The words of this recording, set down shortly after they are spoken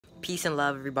Peace and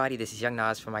love, everybody. This is Young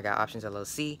Nas from iGotOptions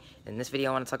LLC. In this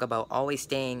video, I want to talk about always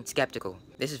staying skeptical.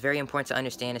 This is very important to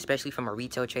understand, especially from a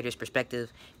retail trader's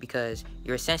perspective, because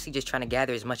you're essentially just trying to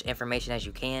gather as much information as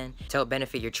you can to help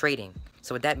benefit your trading.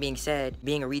 So with that being said,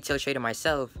 being a retail trader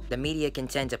myself, the media can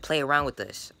tend to play around with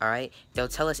us, alright? They'll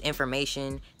tell us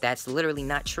information that's literally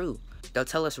not true. They'll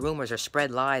tell us rumors or spread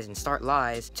lies and start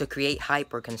lies to create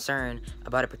hype or concern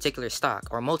about a particular stock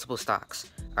or multiple stocks.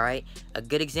 Alright, a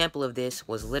good example of this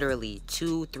was literally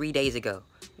 2-3 days ago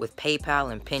with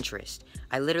PayPal and Pinterest.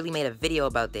 I literally made a video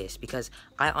about this because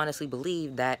I honestly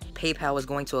believed that PayPal was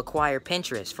going to acquire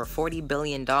Pinterest for $40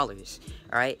 billion.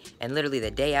 Alright, and literally the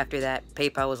day after that,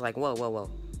 PayPal was like, whoa,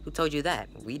 who told you that?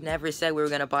 We never said we were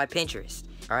going to buy Pinterest.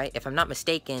 Alright, if I'm not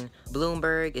mistaken,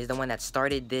 Bloomberg is the one that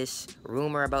started this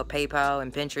rumor about PayPal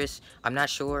and Pinterest. I'm not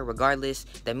sure. Regardless,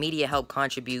 the media helped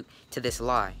contribute to this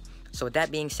lie. So with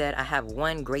that being said, I have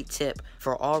one great tip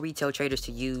for all retail traders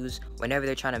to use whenever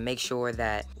they're trying to make sure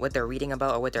that what they're reading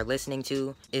about or what they're listening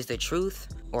to is the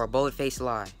truth or a bold-faced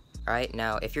lie. Alright,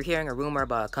 now if you're hearing a rumor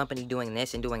about a company doing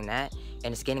this and doing that,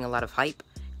 and it's getting a lot of hype,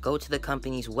 go to the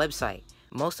company's website.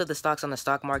 Most of the stocks on the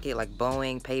stock market like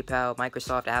Boeing, PayPal,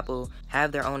 Microsoft, Apple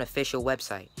have their own official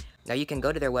website. Now you can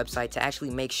go to their website to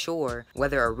actually make sure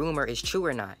whether a rumor is true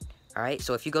or not. Alright,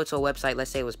 so if you go to a website, let's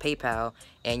say it was PayPal,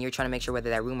 and you're trying to make sure whether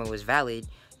that rumor was valid,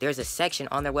 there's a section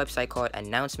on their website called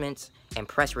Announcements and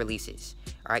Press Releases.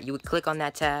 Alright, you would click on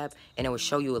that tab, and it will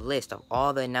show you a list of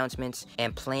all the announcements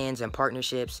and plans and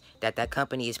partnerships that that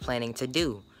company is planning to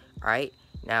do. Alright,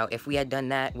 now if we had done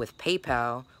that with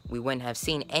PayPal, we wouldn't have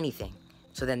seen anything.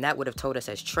 So then that would have told us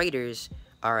as traders,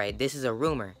 alright, this is a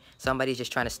rumor. Somebody's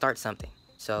just trying to start something.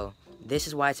 So this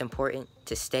is why it's important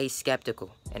to stay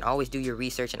skeptical and always do your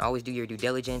research and always do your due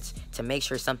diligence to make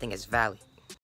sure something is valid.